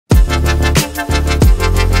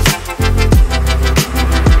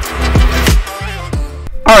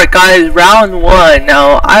Alright guys, round one.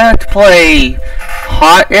 Now I have to play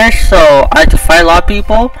hot-ish, so I have to fight a lot of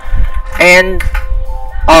people. And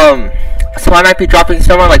so I might be dropping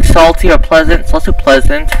somewhere like salty or pleasant. Salty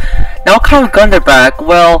pleasant. Now what kind of guns are back?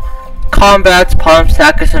 Well, combats, pumps,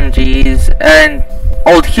 sack SMGs, and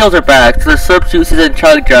old heals are back. So there's slurp juices and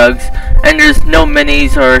chug jugs, and there's no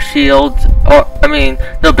minis or shields, or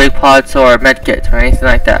no big pots or medkits or anything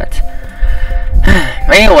like that.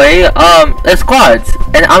 Anyway, there's squads,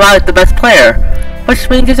 and I'm not the best player, which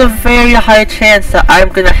means there's a very high chance that I'm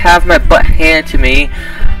gonna have my butt handed to me.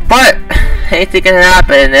 But anything can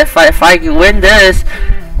happen. If I can win this,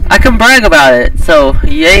 I can brag about it. So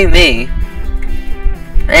yay me!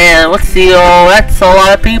 And let's see. Oh, that's a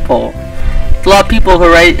lot of people. It's a lot of people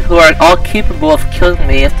who are all capable of killing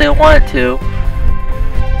me if they wanted to.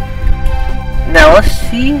 Now let's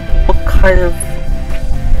see what kind of.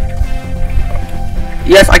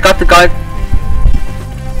 Yes, I got the gun.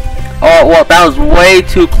 Oh, well, that was way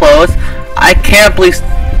too close. I can't believe.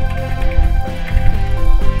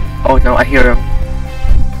 Oh no, I hear him.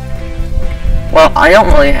 Well, I don't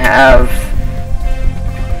really have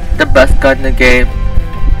the best gun in the game.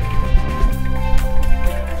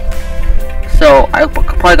 So, I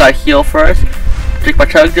probably gotta heal first. Drink my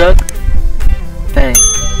chug jug. Dang.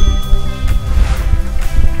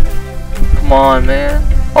 Come on, man.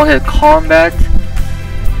 Okay, combat.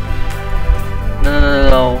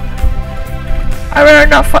 No. I rather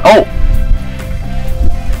not fight. Oh!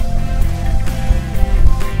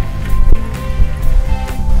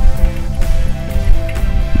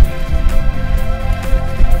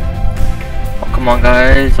 Oh, come on,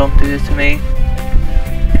 guys. Don't do this to me.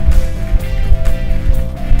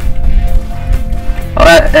 Oh,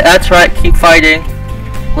 that's right. Keep fighting.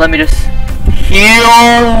 Let me just heal.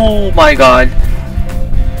 Oh my god.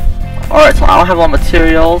 Alright, so I don't have a lot of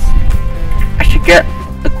materials. I should get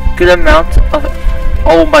a good amount of.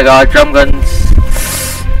 Oh my god, drum guns.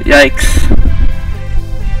 Yikes.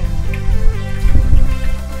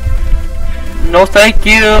 No thank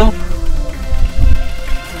you.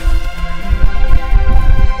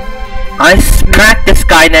 I smacked this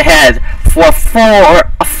guy in the head for a full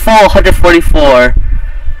 144.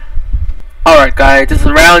 Alright guys, this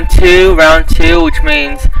is round two, which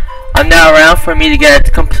means I'm now around for me to get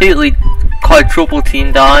a completely quadruple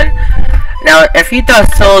team done. Now, if he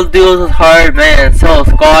does solo duels with hard, man, solo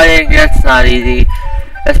squatting, it's not easy.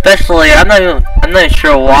 Especially, I'm not even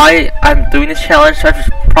sure why I'm doing this challenge. So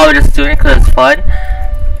I'm probably just doing it because it's fun.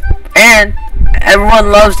 And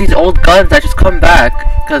everyone loves these old guns that just come back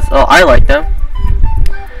because I like them.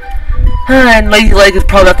 And Lazy Leg is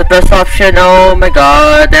probably not the best option. Oh my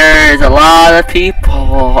god, there's a lot of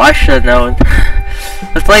people. I should have known.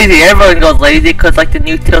 It's lazy. Everyone goes lazy because like the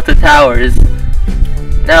new Tilted Towers.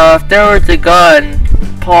 Now, if there was a gun,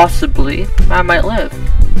 possibly, I might live.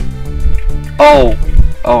 Oh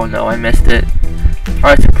no, I missed it.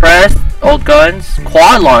 Alright, suppressed, old guns,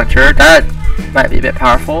 quad launcher, that might be a bit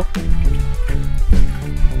powerful.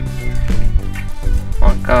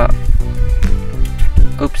 Oh god.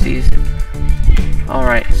 Oopsies.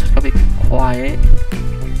 Alright, so it's gotta be quiet.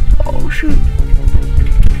 Oh shoot.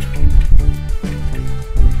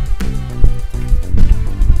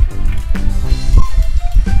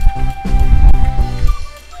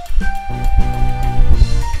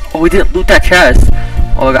 Oh, we didn't loot that chest.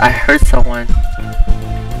 Oh my god, I heard someone.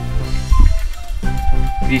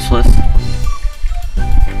 Useless.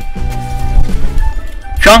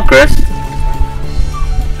 Junkers.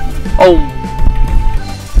 Oh.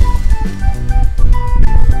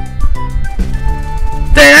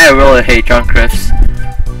 Dang, I really hate Junkers.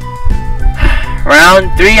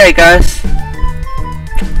 Round 3, I guess.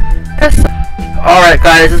 That's alright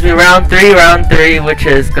guys, this will be round three, which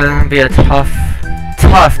is gonna be a tough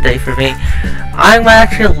day for me. I'm gonna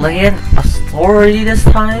actually land a story this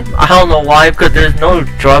time. I don't know why, because there's no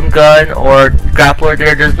drum gun or grappler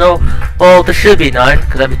there. There's no, well, there should be none,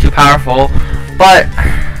 because that'd be too powerful. But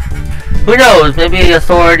who knows? Maybe a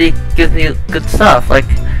authority gives me good stuff. Like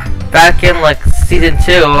back in like season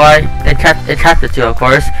 2, in chapter 2, of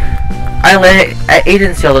course, I landed at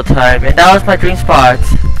agency all the time, and that was my dream spot.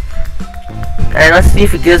 And let's see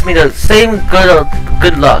if it gives me the same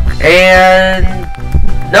good luck. And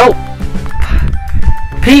nope.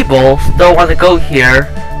 People still want to go here,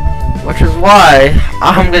 which is why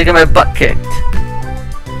I'm gonna get my butt kicked.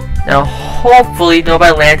 Now, hopefully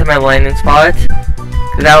nobody lands in my landing spot,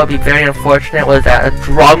 because that would be very unfortunate. Was that a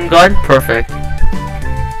drum gun? Perfect.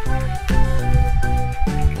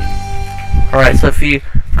 Alright, so if you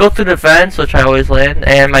go through the vents, which I always land,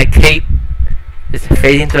 and my cape is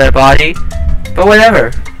fading to my body, but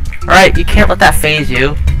whatever. Alright, you can't let that phase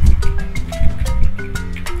you.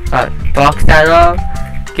 Box that up.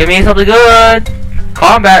 Give me something good.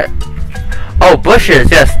 Combat. Oh,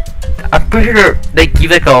 bushes, yes. I'm pretty sure they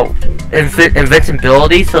give like a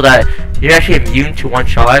invincibility so that you're actually immune to one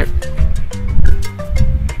shot.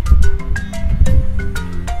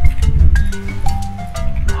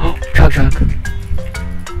 Oh, chug.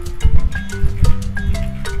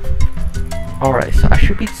 Alright, so I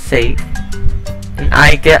should be safe. And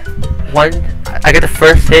I get the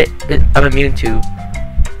first hit I'm immune to.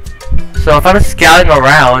 So if I'm just scouting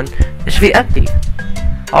around, it should be empty.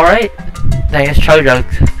 Alright. Dang, it's chug.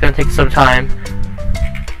 It's gonna take some time.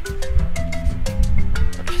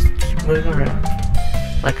 Just keep moving around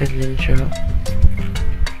like a ninja.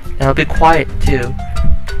 And I'll be quiet too.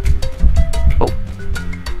 Oh.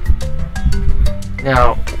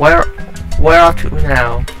 Now, where are to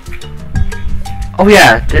now? Oh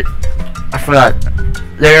yeah, I forgot.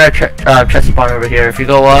 There's a chest spawn over here. If you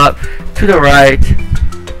go up to the right,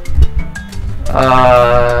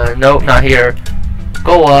 nope, not here.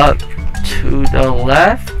 Go up to the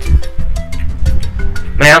left.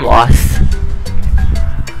 Man, I'm lost.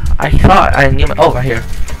 I thought I knew my. Oh, right here.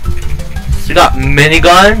 So you got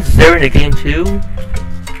miniguns. They're in the game too.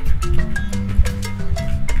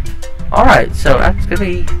 All right, so that's gonna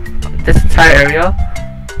be this entire area.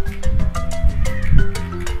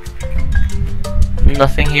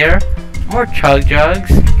 Nothing here. More chug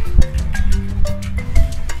jugs.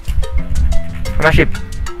 I'm actually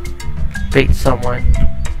bait someone.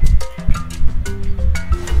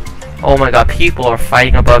 Oh my god, people are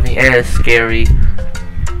fighting above me. It is scary.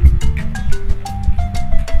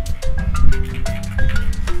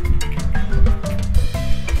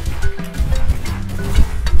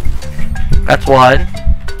 That's one.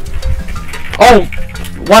 Oh!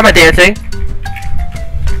 Why am I dancing?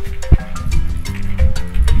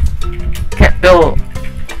 Can't build.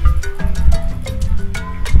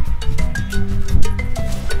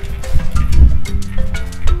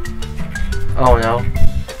 Oh no.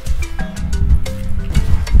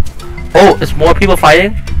 Oh, it's more people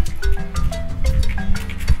fighting?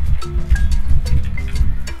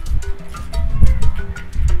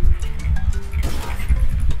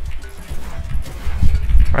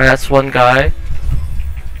 Alright, that's one guy.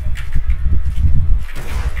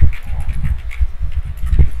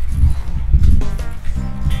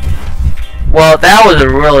 Well, that was a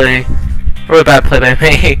really bad play by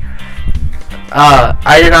me.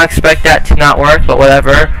 I did not expect that to not work, but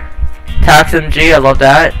whatever. Tax MG, I love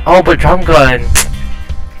that. Oh, but drum gun.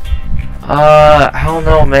 I don't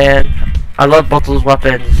know, man. I love both those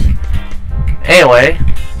weapons. Anyway,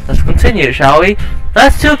 let's continue, shall we?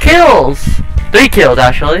 That's 2 kills! 3 kills,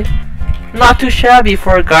 actually. Not too shabby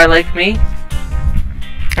for a guy like me.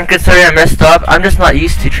 And considering I messed up, I'm just not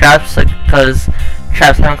used to traps, like, because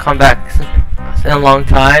traps haven't come back in a long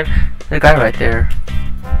time. The guy right there.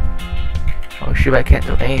 Oh shoot, I can't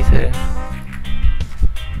do anything.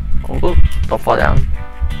 Oh, don't fall down.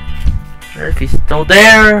 I wonder if he's still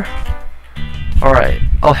there. Alright.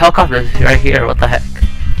 Oh, helicopter's right here, what the heck.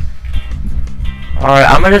 Alright,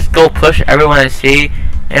 I'm gonna just go push everyone I see.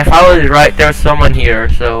 And if I was right, there's someone here,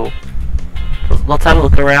 so let's have a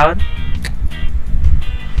look around.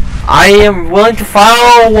 I am willing to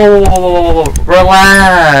fire. Whoa.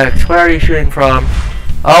 Relax. Where are you shooting from?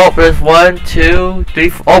 Oh, there's 1, 2, 3,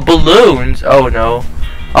 4. Oh, balloons. Oh no.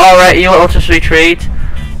 Alright, you know what? Let's just retreat.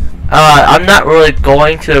 I'm not really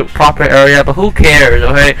going to the proper area, but who cares,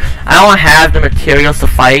 okay? I don't have the materials to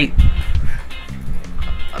fight.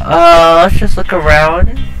 Let's just look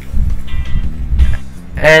around.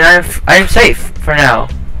 And I'm safe for now.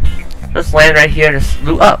 Just land right here and just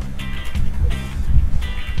loot up.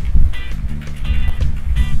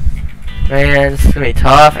 Man, this is gonna be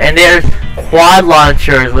tough. And there's quad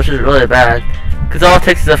launchers, which is really bad. Because all it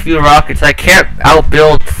takes is a few rockets. I can't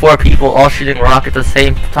outbuild 4 people all shooting rockets at the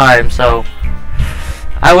same time, so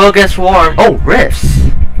I will get swarmed. Oh, rifts.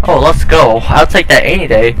 Oh, let's go. I'll take that any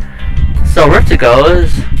day. So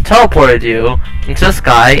Riftigo's teleported you into the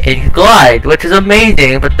sky and you glide, which is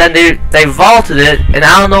amazing, but then they vaulted it, and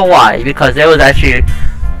I don't know why, because it was actually,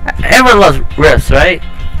 everyone loves rifts, right?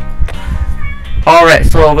 Alright,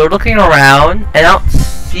 so we're looking around, and I don't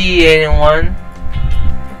see anyone.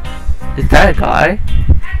 Is that a guy?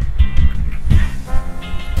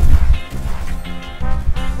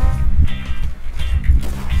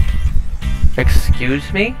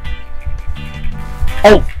 Excuse me?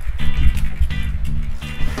 Oh!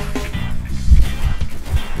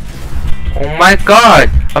 Oh my god!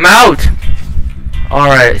 I'm out!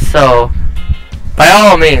 Alright, so by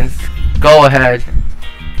all means, go ahead.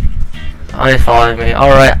 Oh, he's following me.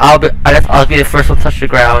 Alright, I guess I'll be the first one to touch the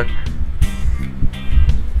ground.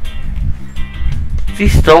 Is he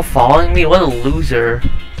still following me? What a loser.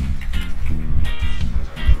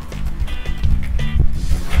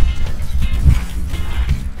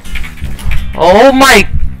 Oh my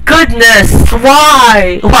goodness!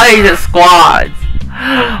 Why? Why is it squads?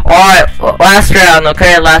 Alright, last round,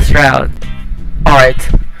 okay? Last round. Alright.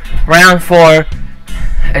 Round 4.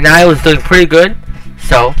 And I was doing pretty good.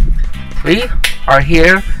 So, we are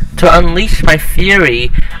here to unleash my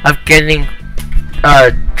fury of getting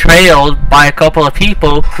trailed by a couple of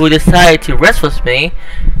people who decided to risk with me.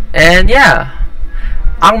 And yeah.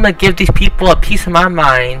 I'm gonna give these people a piece of my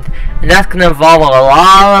mind, and that's gonna involve a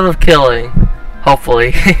lot of killing, hopefully,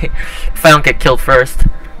 if I don't get killed first.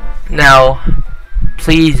 Now,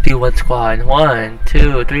 please be one squad. 1,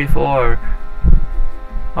 2, 3, 4.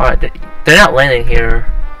 Alright, they're not landing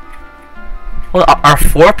here. Well, are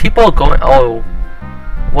 4 people going? Oh,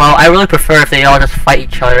 well, I really prefer if they all just fight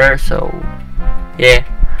each other. So, yeah.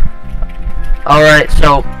 Alright,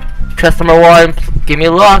 so test number 1. Give me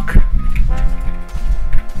luck.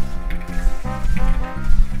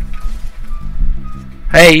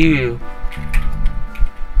 Hey, you.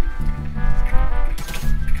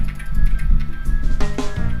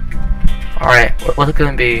 Alright, what's it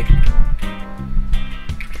gonna be?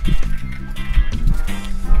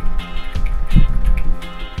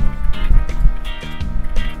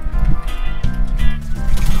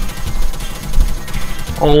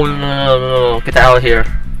 Oh no, get out of here.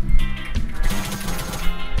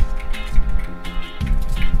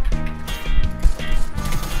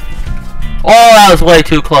 Oh, that was way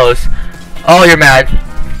too close. Oh, you're mad.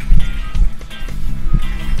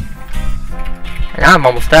 And I'm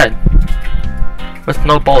almost dead. With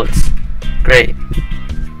no bullets. Great.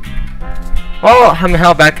 Well,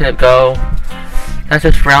 how bad can it go? That's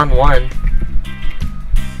just round 1.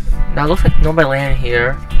 Now it looks like nobody landed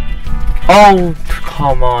here. Oh,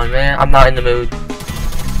 come on, man. I'm not in the mood.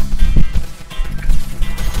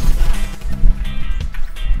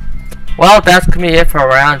 Well, that's gonna be it for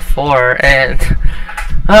round 4, and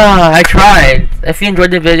I tried. If you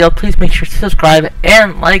enjoyed the video, please make sure to subscribe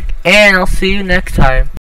and like, and I'll see you next time.